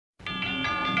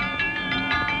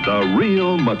The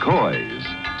Real Mccoys,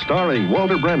 starring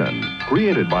Walter Brennan,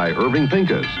 created by Irving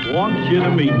Pincus. Want you to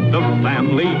meet the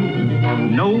family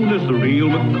known as the Real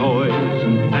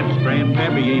Mccoys. That's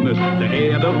Grandpappy Amos, the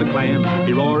head of the clan.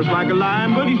 He roars like a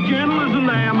lion, but he's gentle as a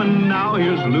lamb. And now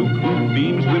here's Luke, who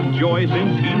beams with joy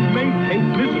since he may take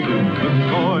Mrs. Luke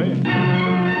McCoy.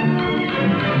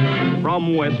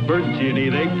 From West Virginia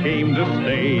they came to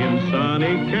stay in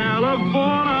sunny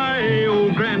California. Oh,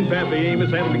 Grandpappy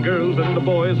Amos and the girls and the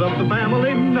boys of the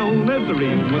family known as the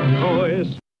Real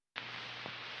McCoys.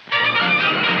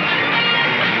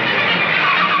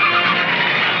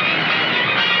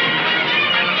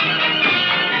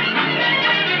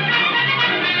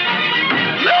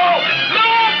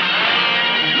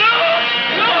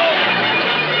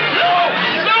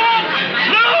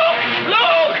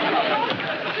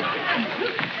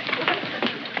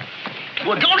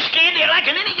 Well, don't stand there like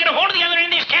an idiot. Get a hold of the other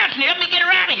end of this couch and help me get her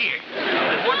out of here.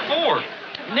 What for?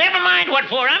 Never mind what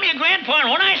for. I'm your grandpa, and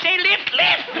when I say lift,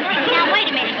 lift. Now, wait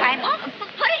a minute, Grandpa.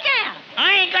 Put it down.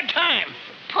 I ain't got time.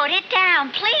 Put it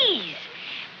down, please.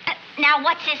 Now,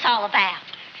 what's this all about?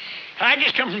 I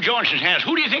just come from Johnson's house.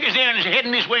 Who do you think is there and is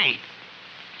heading this way?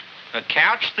 A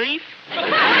couch thief?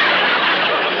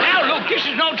 Now, Luke, this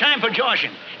is no time for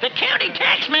joshing. The county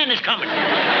tax man is coming. Do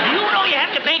you know you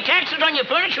have to pay taxes on your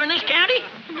furniture in this county?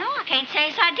 No, I can't say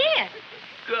as I did.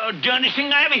 God, dumbest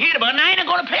thing I ever heard about, and I ain't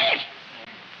going to pay it.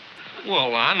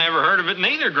 Well, I never heard of it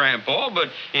neither, Grandpa, but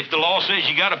if the law says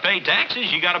you got to pay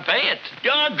taxes, you got to pay it.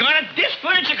 Doggone it, this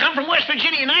furniture come from West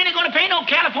Virginia, and I ain't going to pay no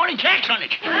California tax on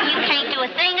it. You can't do a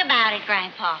thing about it,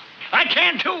 Grandpa. I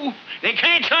can, too. They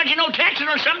can't charge you no taxes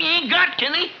on something you ain't got,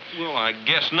 can they? Well, I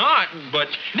guess not, but...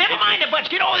 Never mind the buts.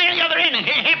 Get over there on the other end and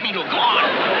help me, Luke. Go on.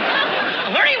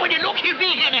 Hurry when you look. He'll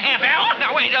be here in a half hour.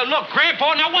 Now, wait. Look,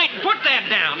 Grandpa, now, wait. Put that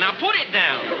down. Now, put it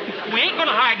down. We ain't going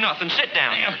to hide nothing. Sit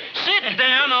down. Sit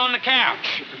down on the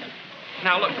couch.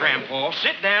 Now, look, Grandpa,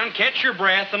 sit down, catch your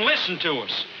breath, and listen to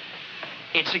us.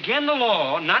 It's against the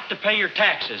law not to pay your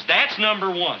taxes. That's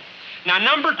number one. Now,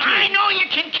 number two... I know you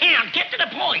can count. Get to the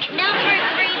point. Number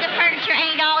three, the furniture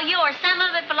ain't all yours. Some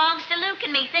of it belongs to Luke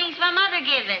and me, things my mother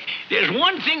give us. There's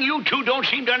one thing you two don't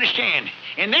seem to understand,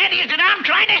 and that is that I'm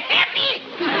trying to help you.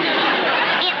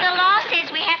 If the law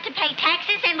says we have to pay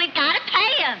taxes, then we've got to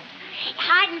pay them.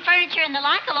 Hiding furniture and the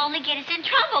like will only get us in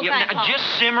trouble, Grandpa. Now, just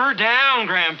simmer down,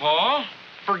 Grandpa.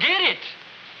 Forget it.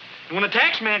 When the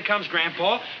tax man comes,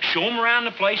 Grandpa, show him around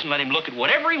the place and let him look at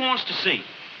whatever he wants to see.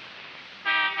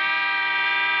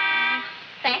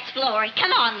 That's Flory.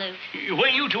 Come on, Luke.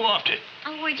 Where you two off to?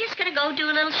 Oh, we're just going to go do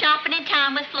a little shopping in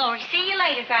town with Flory. See you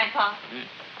later, Grandpa.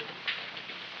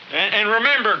 And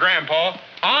remember, Grandpa,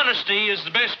 honesty is the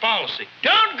best policy.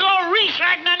 Don't go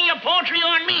reciting none of your poetry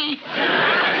on me.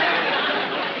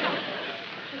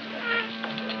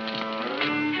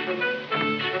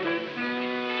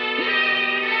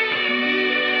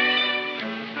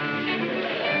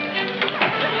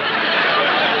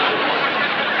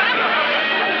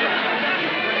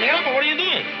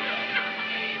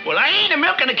 Well, I ain't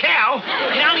milking a cow.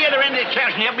 Get on the other end of the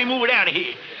couch and help me move it out of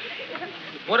here.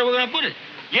 Where are we going to put it?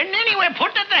 You didn't anywhere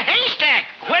put it at the haystack.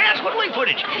 Where else would we put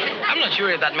it? I'm not sure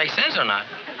if that makes sense or not.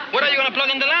 Where are you going to plug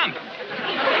in the lamp?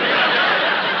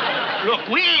 Look,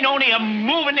 we ain't only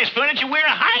moving this furniture, we're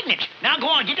hiding it. Now go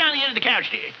on, get down the end of the couch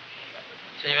there.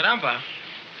 Senor Rampa,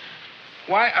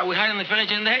 why are we hiding the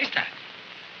furniture in the haystack?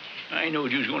 I know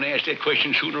you was going to ask that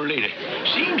question sooner or later.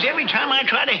 Seems every time I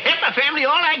try to help a family,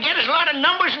 all I get is a lot of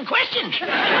numbers and questions.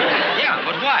 Yeah,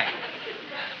 but why?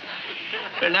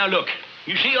 Well, now, look.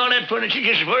 You see all that furniture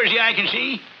just as far as the eye can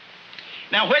see?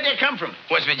 Now, where'd that come from?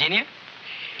 West Virginia?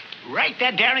 Write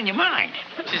that down in your mind.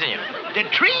 Si, senor. The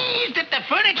trees that the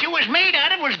furniture was made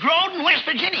out of was grown in West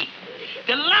Virginia.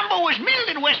 The lumber was milled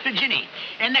in West Virginia.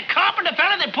 And the carpenter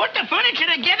fella that put the furniture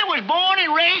together was born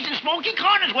and raised in Smoky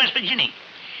Corners, West Virginia.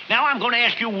 Now, I'm going to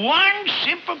ask you one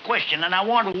simple question, and I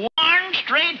want one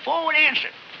straightforward answer.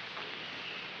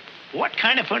 What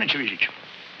kind of furniture is it?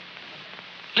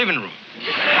 Living room.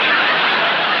 You're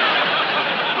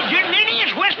an idiot.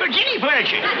 It's West Virginia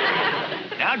furniture.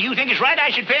 Now, do you think it's right I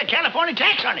should pay a California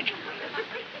tax on it?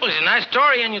 Well, it's a nice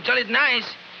story, and you tell it nice.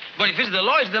 But if it's the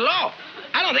law, it's the law.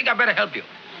 I don't think I better help you.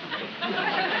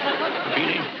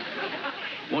 Really?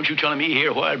 Won't you telling me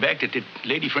here a while back that the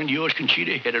lady friend of yours,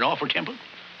 Conchita, had an awful temper?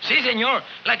 Si, senor.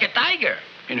 Like a tiger.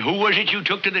 And who was it you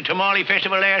took to the tamale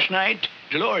festival last night?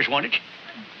 Dolores, wasn't it?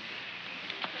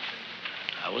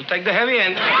 I will take the heavy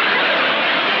end.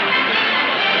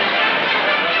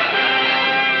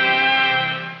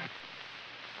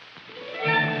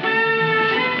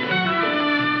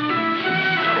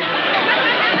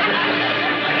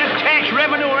 That tax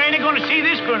revenue ain't going want to see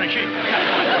this furniture.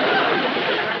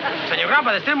 Senor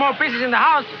Grandpa, there's still more pieces in the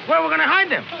house. Where are we going to hide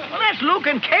them? Well, that's Luke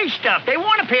and Kay stuff. They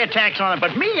want to pay a tax on it,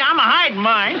 but me, I'm a hiding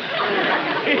mine.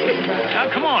 Now,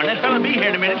 come on. That fella'll be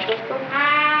here in a minute.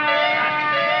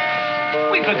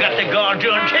 We forgot the guard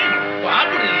on table. Well, I'll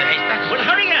put it in the haystack. Well,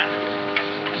 hurry up.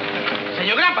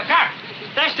 Senor Grandpa, car.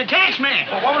 That's the tax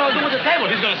man. Well, what will I do with the table?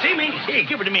 He's going to see me. Here,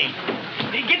 give it to me.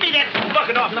 Hey, get me that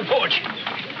bucket off the porch.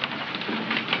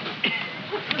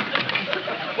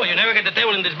 Well, you never get the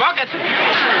table in this bucket. I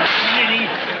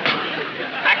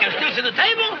can still see the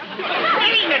table. That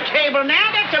ain't a table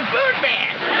now. That's a bird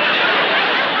bath.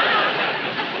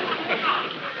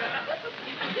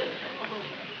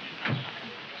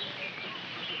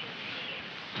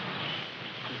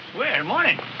 Well,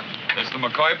 morning. This the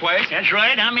McCoy place? That's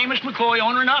right. I'm Amos McCoy,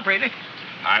 owner and operator.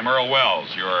 I'm Earl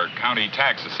Wells, your county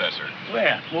tax assessor.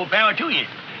 Well, more power to you.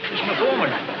 This is my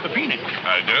foreman, Pepina.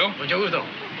 I do? Mucho gusto.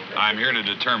 I'm here to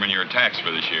determine your tax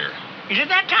for this year. Is it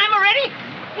that time already?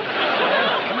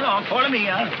 Come along, follow me.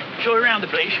 I'll show you around the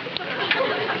place.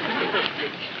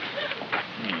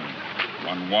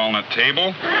 One walnut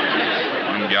table,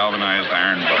 one galvanized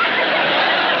iron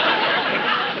bucket.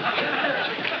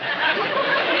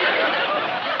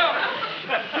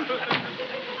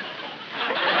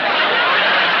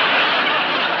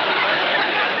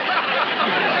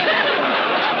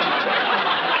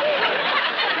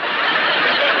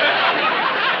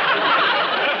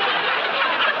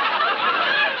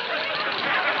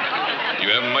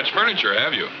 Much furniture,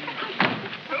 have you?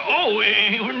 Oh,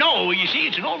 no. You see,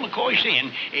 it's an old McCoy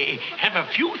saying, have a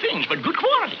few things, but good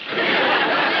quality.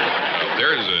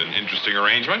 There's an interesting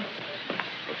arrangement.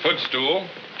 A footstool,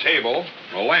 table,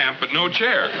 a lamp, but no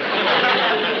chair.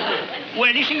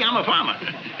 Well, you see, I'm a farmer.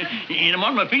 And I'm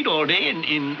on my feet all day,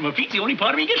 and my feet's the only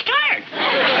part of me gets tired.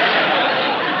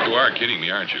 You are kidding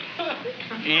me, aren't you?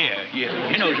 Yeah.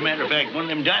 You know, as a matter of fact, one of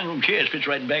them dining room chairs fits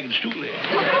right in the back of the stool there.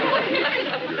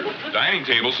 Your dining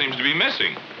table seems to be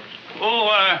missing.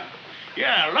 Oh,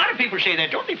 yeah, a lot of people say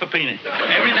that, don't they, Pepina?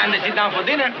 Every time they sit down for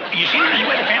dinner. You see, this is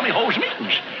where the family holds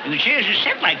meetings. And the chairs are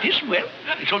set like this, well,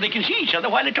 so they can see each other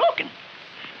while they're talking.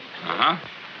 Uh-huh.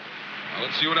 Well,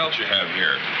 let's see what else you have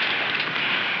here.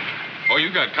 Oh, you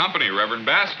got company, Reverend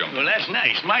Bascom. Well, that's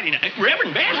nice. Mighty nice.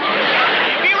 Reverend Bascom?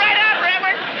 Be right out,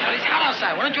 Reverend. Well, it's hot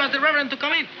outside. Why don't you ask the Reverend to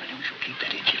come in? Why don't you keep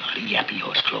that itchy yappy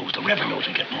yours closed? The Reverend knows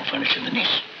we got more furniture than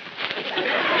this.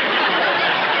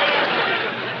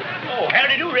 Oh,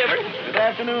 howdy do, Reverend. Good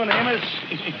afternoon, Amos.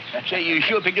 I say, you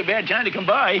sure picked a bad time to come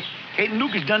by. Kate and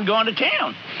Luke has done gone to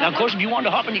town. Now, of course, if you wanted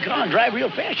to hop in your car and drive real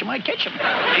fast, you might catch them.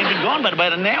 They've been gone by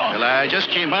about an hour. Well, I just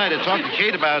came by to talk to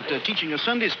Kate about teaching a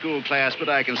Sunday school class, but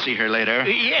I can see her later.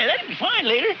 Yeah, that'd be fine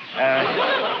later.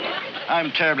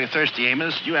 I'm terribly thirsty,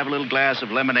 Amos. Do you have a little glass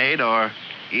of lemonade or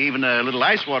even a little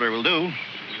ice water will do?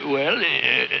 Well,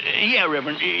 yeah,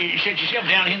 Reverend. Set yourself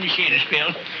down here in the shade a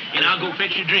spell, and I'll go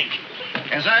fetch you a drink.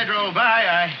 As I drove by,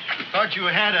 I thought you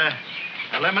had a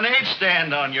lemonade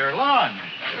stand on your lawn.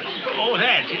 Oh,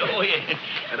 that. Oh, yeah.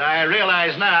 But I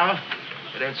realize now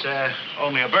that it's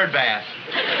only a bird bath.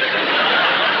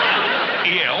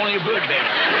 Yeah, only a bird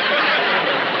bath.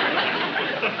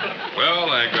 Well,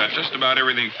 I got just about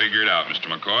everything figured out, Mr.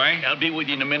 McCoy. I'll be with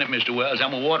you in a minute, Mr. Wells.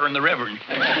 I'm watering the Reverend.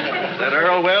 Is that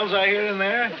Earl Wells I hear in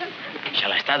there?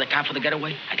 Shall I start the car for the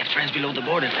getaway? I got friends below the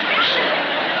border.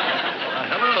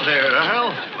 Hello there,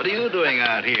 Earl. What are you doing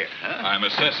out here? Huh? I'm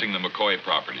assessing the McCoy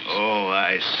properties. Oh,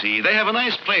 I see. They have a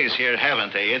nice place here,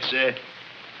 haven't they? It's,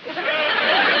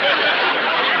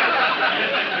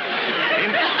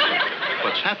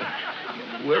 What's happened?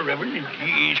 Well, Reverend,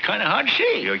 it's kind of hard to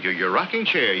say. Your rocking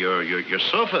chair, your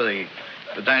sofa,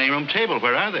 the dining room table,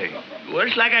 where are they? Well,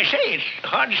 it's like I say, it's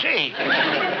hard to say.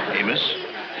 Amos,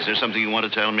 is there something you want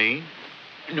to tell me?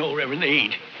 No, Reverend, they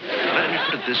ain't. Let me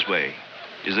put it this way.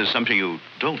 Is there something you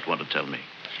don't want to tell me?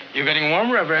 You're getting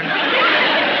warm, Reverend.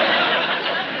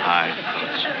 I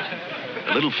thought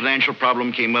so. A little financial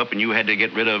problem came up, and you had to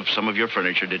get rid of some of your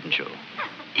furniture, didn't you?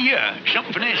 Yeah,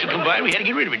 something financial come by, we had to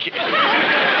get rid of it.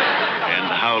 And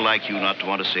how like you not to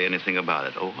want to say anything about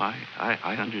it? Oh,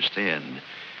 I understand.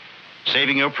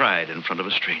 Saving your pride in front of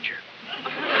a stranger.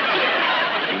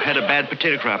 You had a bad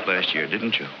potato crop last year,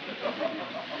 didn't you?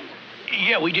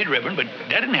 Yeah, we did, Reverend, but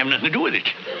that didn't have nothing to do with it.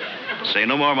 Say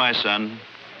no more, my son.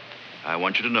 I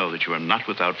want you to know that you are not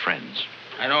without friends.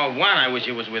 I know of one I wish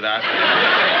he was without.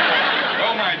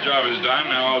 Well, my job is done.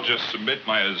 Now I'll just submit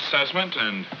my assessment,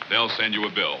 and they'll send you a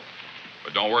bill.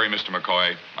 But don't worry, Mr.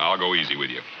 McCoy. I'll go easy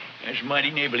with you. That's mighty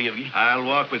neighborly of you. I'll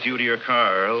walk with you to your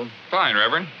car, Earl. Fine,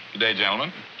 Reverend. Good day,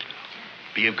 gentlemen.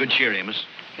 Be of good cheer, Amos.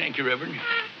 Thank you, Reverend.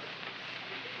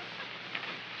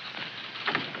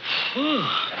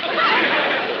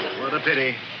 What a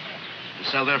pity. To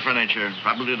sell their furniture,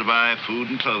 probably to buy food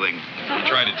and clothing. He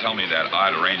tried to tell me that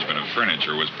odd arrangement of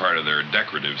furniture was part of their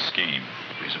decorative scheme.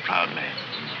 He's a proud man.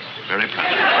 Very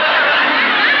proud.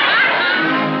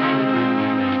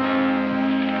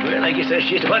 Well, I guess that's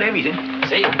just about everything.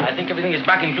 See, I think everything is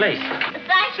back in place.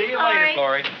 Thank See you later,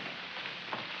 Glory.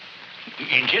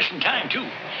 And just in time, too.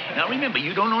 Now, remember,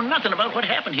 you don't know nothing about what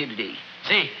happened here today.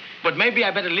 See, but maybe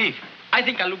I better leave. I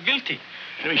think I look guilty.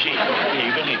 Let me see. Yeah,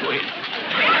 you better go ahead.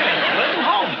 Welcome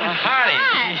home.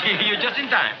 Hi. You're just in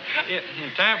time.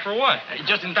 In time for what?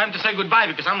 Just in time to say goodbye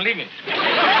because I'm leaving.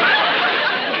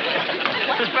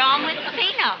 What's wrong with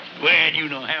Pino? Well, you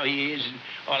know how he is.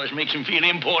 Always makes him feel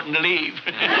important to leave.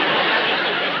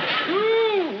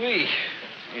 Ooh-wee.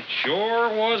 It sure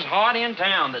was hot in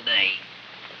town today.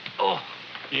 Oh,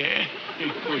 yeah?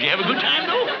 Did you have a good time,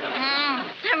 though?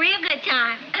 A real good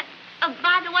time.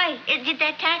 By the way, did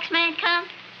that tax man come?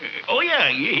 Oh, yeah,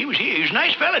 he was here. He was a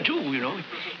nice fella, too, you know.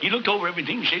 He looked over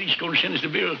everything and said he's going to send us the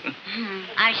bill.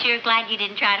 I'm sure glad you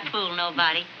didn't try to fool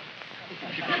nobody.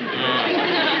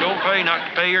 Don't pay not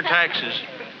to pay your taxes.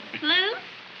 Lou,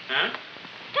 Huh?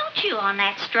 don't chew on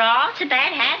that straw. It's a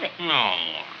bad habit. No.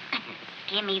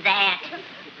 Give me that.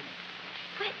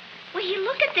 Will you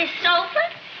look at this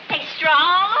sofa? There's straw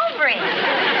all over it.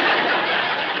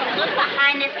 Look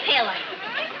behind this pillow.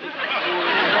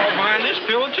 All behind this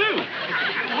pillow, too.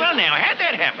 Well, now, how'd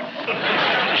that happen?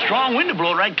 A strong wind to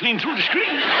blow right clean through the screen.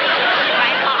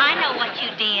 Grandpa, I know what you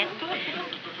did.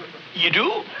 You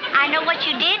do? I know what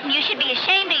you did, and you should be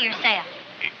ashamed of yourself.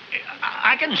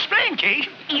 I can explain, Kate.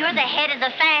 You're the head of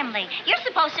the family. You're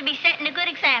supposed to be setting a good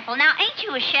example. Now, ain't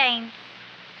you ashamed?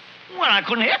 Well, I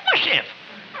couldn't help myself.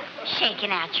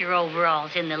 Shaking out your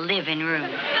overalls in the living room.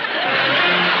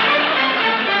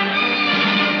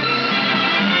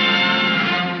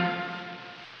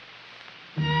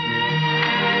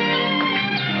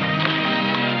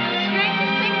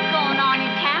 Strangest things going on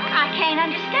in town. I can't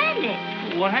understand it.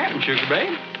 What happened, Sugar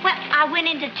Babe? Well, I went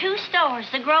into 2 stores,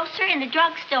 the grocer and the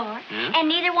drugstore, and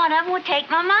neither one of them would take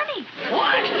my money.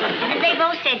 What? They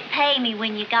both said, pay me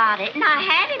when you got it. And I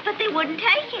had it, but they wouldn't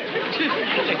take it.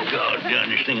 The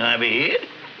goddarnest thing I ever heard.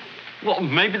 Well,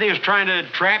 maybe they was trying to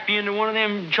trap you into one of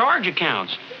them charge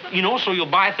accounts. You know, so you'll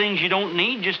buy things you don't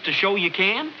need just to show you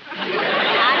can.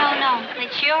 I don't know.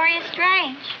 It sure is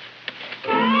strange.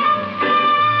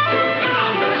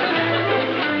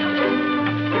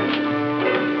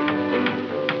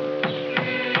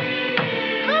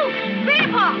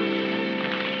 Grandpa,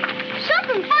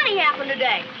 something funny happened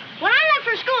today. When I left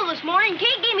for school this morning,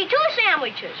 Kate gave me 2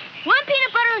 sandwiches. 1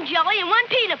 peanut butter and jelly and 1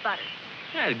 peanut butter.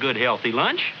 That's a good, healthy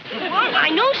lunch. Well, I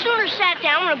no sooner sat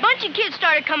down when a bunch of kids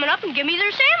started coming up and giving me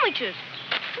their sandwiches.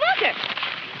 Look it.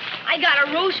 I got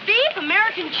a roast beef,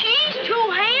 American cheese, 2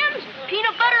 hams,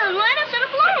 peanut butter and lettuce, and a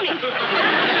bologna.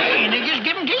 And they just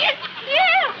give them to you?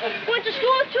 Yeah. Went to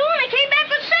school with 2 and I came back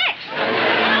with 6.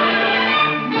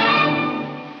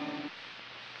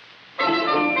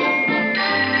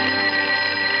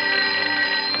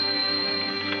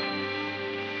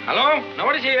 Hello?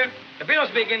 Nobody's here. Pepino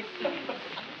speaking.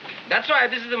 That's right,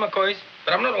 this is the Mccoys,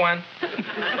 but I'm not one.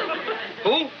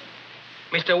 Who?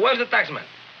 Mr. Wells, the taxman.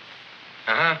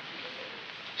 Uh-huh.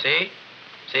 See?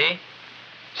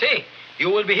 You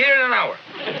will be here in an hour.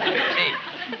 See?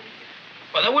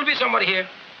 Well, there will be somebody here.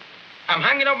 I'm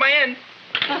hanging up my end.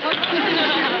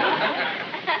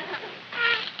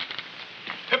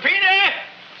 Peppina!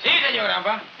 See, Senor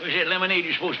Grandpa. Where's that lemonade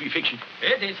you're supposed to be fixing?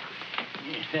 It is.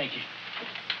 Yeah, thank you.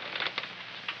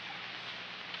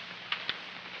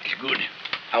 It's good.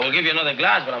 I will give you another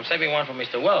glass, but I'm saving one for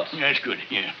Mr. Wells. That's good,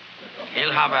 yeah.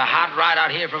 He'll have a hot ride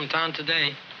out here from town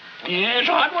today. Yeah, it's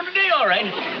a hot one today, all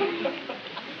right.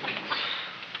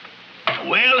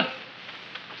 Well,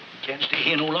 can't stay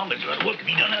here no longer. There's a lot of work to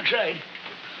be done outside.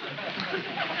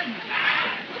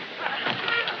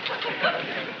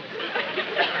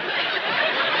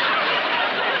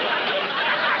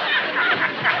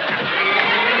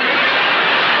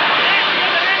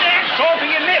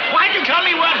 Sophie and Nick, why'd you tell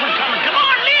me what was coming? Come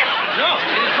on, lift! No,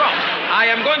 it is wrong. I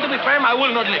am going to be firm. I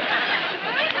will not lift.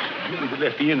 You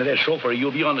left the end of that sofa, or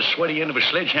you'll be on the sweaty end of a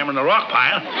sledgehammer in the rock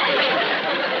pile.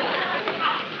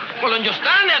 Well, then you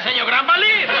stand there, Senor Grandpa.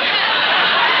 Leave.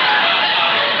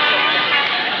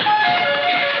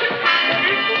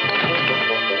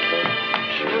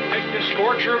 Sure picked a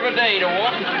scorcher of a day to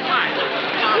walk in the mine.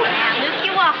 Now, Luke,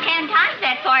 you walk 10 times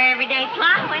that far every day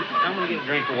plowing. I'm going to get a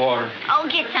drink of water. Oh,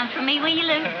 get some for me, will you,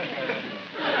 Luke?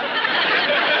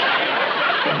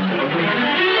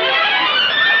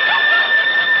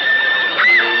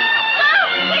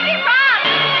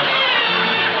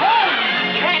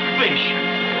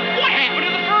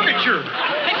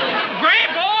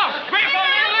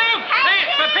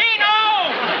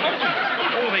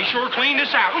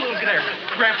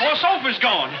 Grandpa, sofa's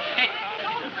gone.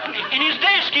 And his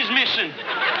desk is missing.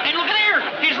 And look at there,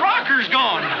 his rocker's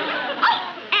gone. Oh,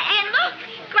 and look,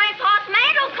 Grandpa's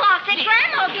mantel clock that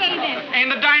Grandma gave him. And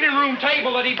the dining room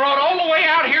table that he brought all the way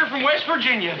out here from West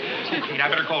Virginia. Kate, I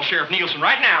better call Sheriff Nielsen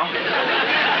right now.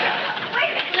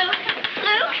 Wait a minute,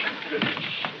 Luke.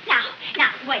 Now,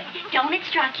 wait. Don't it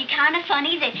strike you kind of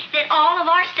funny that all of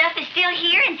our stuff is still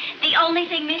here and the only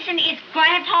thing missing is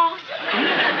Grandpa's?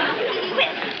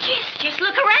 Well, just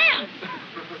look around.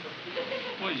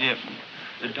 What is that?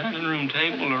 The dining room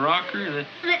table, the rocker, the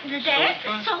desk,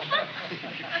 the sofa?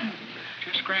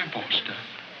 Just Grandpa's stuff.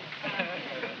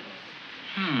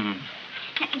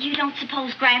 You don't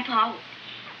suppose Grandpa...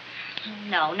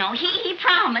 No, he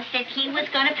promised that he was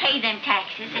going to pay them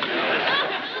taxes.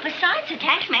 Besides, the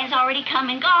tax man's already come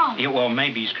and gone. Yeah, well,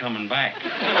 maybe he's coming back.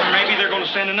 Or maybe they're going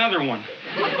to send another one.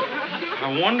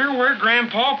 I wonder where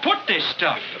Grandpa put this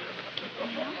stuff.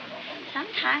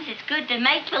 Sometimes it's good to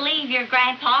make believe you're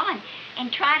Grandpa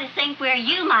and try to think where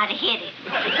you might have hid it.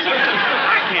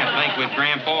 I can't think with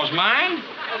Grandpa's mind.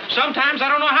 Sometimes I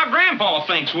don't know how Grandpa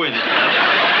thinks with it.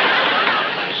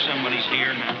 Somebody's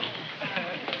here now.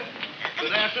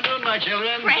 Good afternoon, my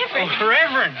children. Reverend. Oh,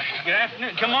 Reverend. Good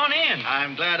afternoon. Come on in.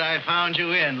 I'm glad I found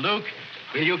you in. Luke,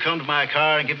 will you come to my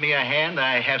car and give me a hand?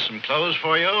 I have some clothes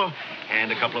for you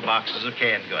and a couple of boxes of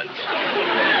canned goods.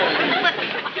 But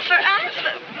for us,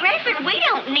 Reverend, we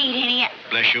don't need any...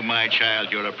 Bless you, my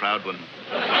child. You're a proud one.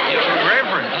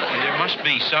 Reverend, there must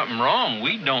be something wrong.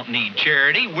 We don't need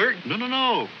charity.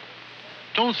 No.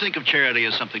 Don't think of charity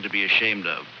as something to be ashamed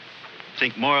of.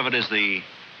 Think more of it as the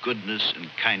goodness and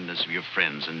kindness of your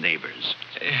friends and neighbors.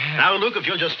 Now, Luke, if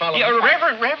you'll just follow me.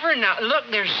 Reverend, now, look,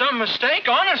 there's some mistake.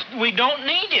 Honest, we don't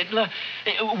need it. Look,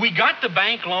 we got the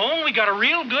bank loan. We got a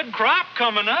real good crop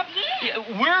coming up. Yeah.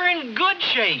 We're in good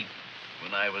shape.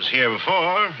 When I was here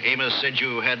before, Amos said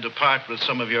you had to part with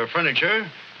some of your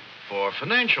furniture for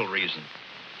financial reasons.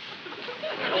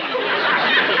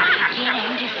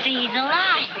 Beginning to see the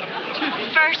light.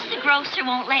 First, the grocer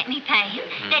won't let me pay him.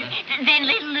 Then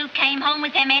little Luke came home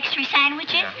with them extra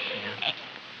sandwiches. Yeah.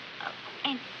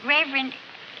 And, Reverend,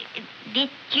 did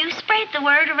you spread the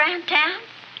word around town?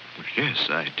 Well, yes,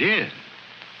 I did.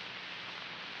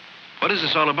 What is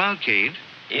this all about, Kate?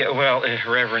 Yeah, well,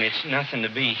 Reverend, it's nothing to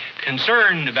be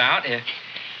concerned about.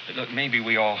 Look, maybe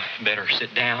we all better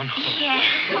sit down. Yeah.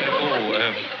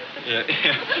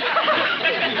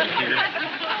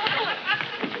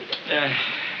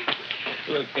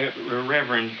 Look,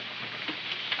 Reverend,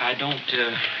 I don't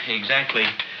exactly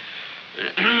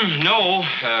know.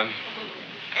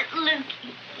 Luke,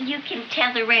 you can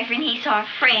tell the Reverend he's our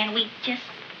friend. We just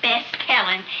best tell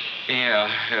him. Yeah,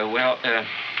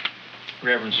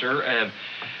 Reverend, sir,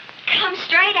 Come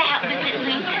straight out with it,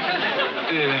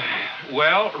 Luke.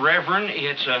 Well, Reverend,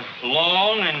 it's a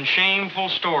long and shameful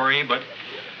story, but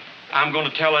I'm going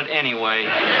to tell it anyway.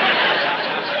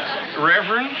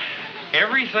 Reverend,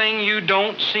 everything you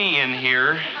don't see in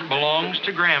here belongs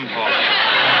to Grandpa.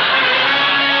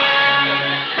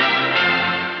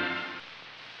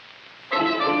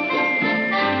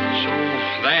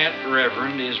 So that,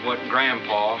 Reverend, is what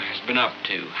Grandpa has been up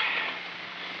to.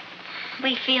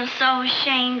 We feel so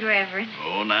ashamed, Reverend.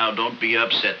 Oh, now, don't be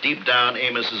upset. Deep down,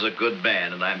 Amos is a good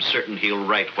man, and I'm certain he'll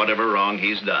right whatever wrong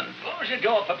he's done. Close the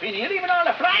door, Papini. You're leaving all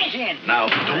the flies in. Now,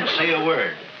 don't say a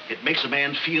word. It makes a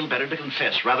man feel better to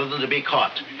confess rather than to be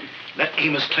caught. Let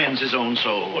Amos cleanse his own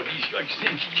soul.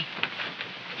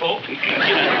 Oh, they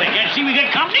can't see we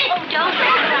got company? Oh, don't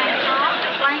worry, Grandpa.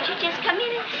 Why don't you just come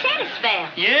in and set a spell?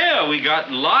 Yeah, we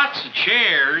got lots of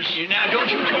chairs. Now, don't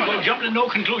you two go jumping to no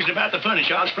conclusion about the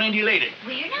furniture. I'll explain to you later.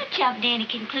 We're not jumping to any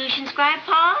conclusions,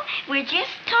 Grandpa. We're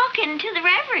just talking to the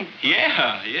Reverend.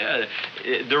 Yeah.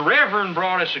 The Reverend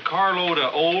brought us a carload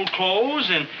of old clothes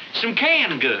and some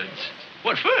canned goods.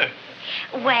 What for?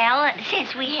 Well,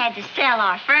 since we had to sell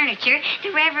our furniture,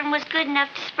 the Reverend was good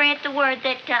enough to spread the word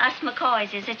that us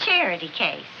Mccoys is a charity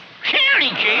case. Charity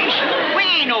case? We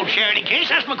ain't no charity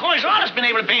case. Us Mccoys always been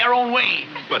able to pay our own way.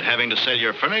 But having to sell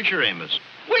your furniture, Amos.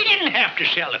 We didn't have to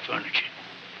sell the furniture.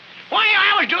 Why,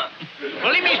 I was doing...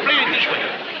 Well, let me explain it this way.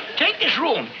 Take this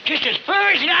room. Just as far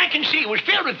as the eye can see, it was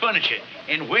filled with furniture.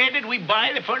 And where did we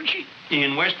buy the furniture?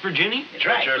 In West Virginia? That's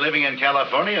right. You're living in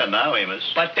California now,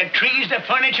 Amos. But the trees the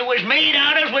furniture was made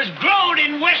out of was grown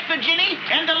in West Virginia,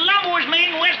 and the lumber was made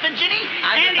in West Virginia,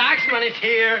 And the taxman is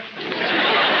here.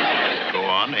 Go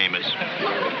on, Amos.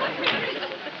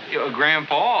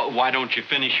 Grandpa, why don't you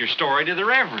finish your story to the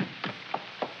Reverend?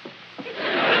 Good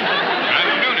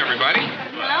afternoon, everybody.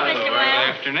 Hello, Mr. Good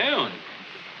Wells. afternoon.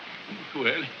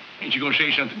 Well, ain't you going to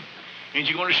say something? Ain't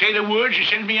you going to say the words you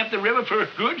sent me up the river for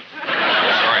good?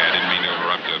 Sorry, I didn't mean to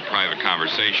interrupt a private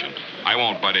conversation. I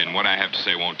won't butt in. What I have to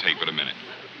say won't take but a minute.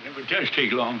 Never does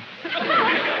take long.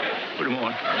 Put him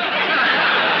on.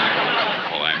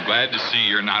 Well, I'm glad to see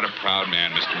you're not a proud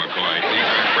man, Mr. McCoy. These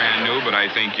are brand new, but I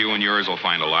think you and yours will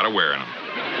find a lot of wear in them.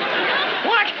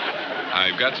 What?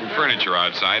 I've got some furniture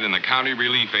outside, and the County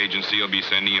Relief Agency will be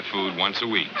sending you food once a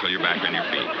week till you're back on your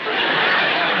feet.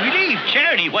 Relief?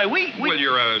 Charity? Why, we... Well,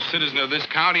 you're a citizen of this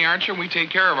county, aren't you? We take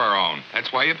care of our own.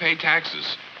 That's why you pay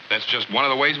taxes. That's just one of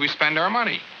the ways we spend our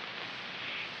money.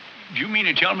 Do you mean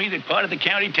to tell me that part of the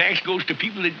county tax goes to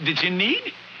people that's in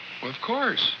need? Well, of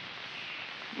course.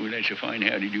 Well, that's a fine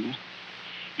howdy-do.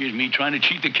 Here's me trying to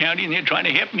cheat the county, and they're trying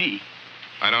to help me.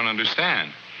 I don't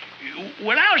understand.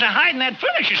 Well, I was hiding that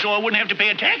furniture so I wouldn't have to pay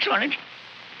a tax on it.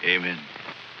 Amen.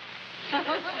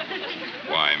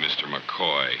 Why, Mr.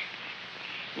 McCoy?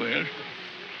 Well,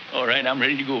 all right, I'm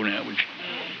ready to go now. Which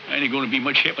I ain't going to be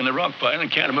much help in the rock pile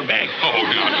and count my back. Oh,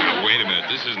 now, wait a minute.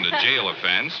 This isn't a jail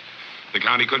offense. The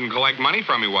county couldn't collect money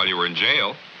from you while you were in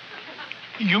jail.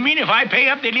 You mean if I pay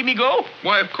up, they let me go?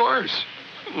 Why, of course.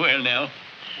 Well, now,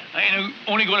 I ain't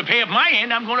only going to pay up my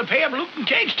end. I'm going to pay up Luton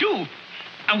tax, too.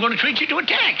 I'm going to treat you to a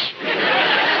tax.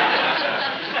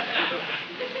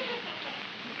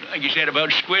 I guess that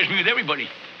about squares me with everybody.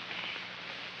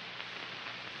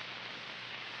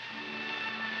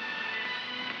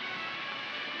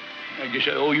 I guess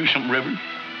I owe you something, Reverend.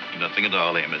 Nothing at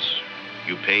all, Amos.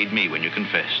 You paid me when you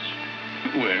confessed.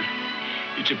 Well,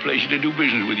 it's a pleasure to do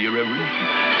business with you, Reverend.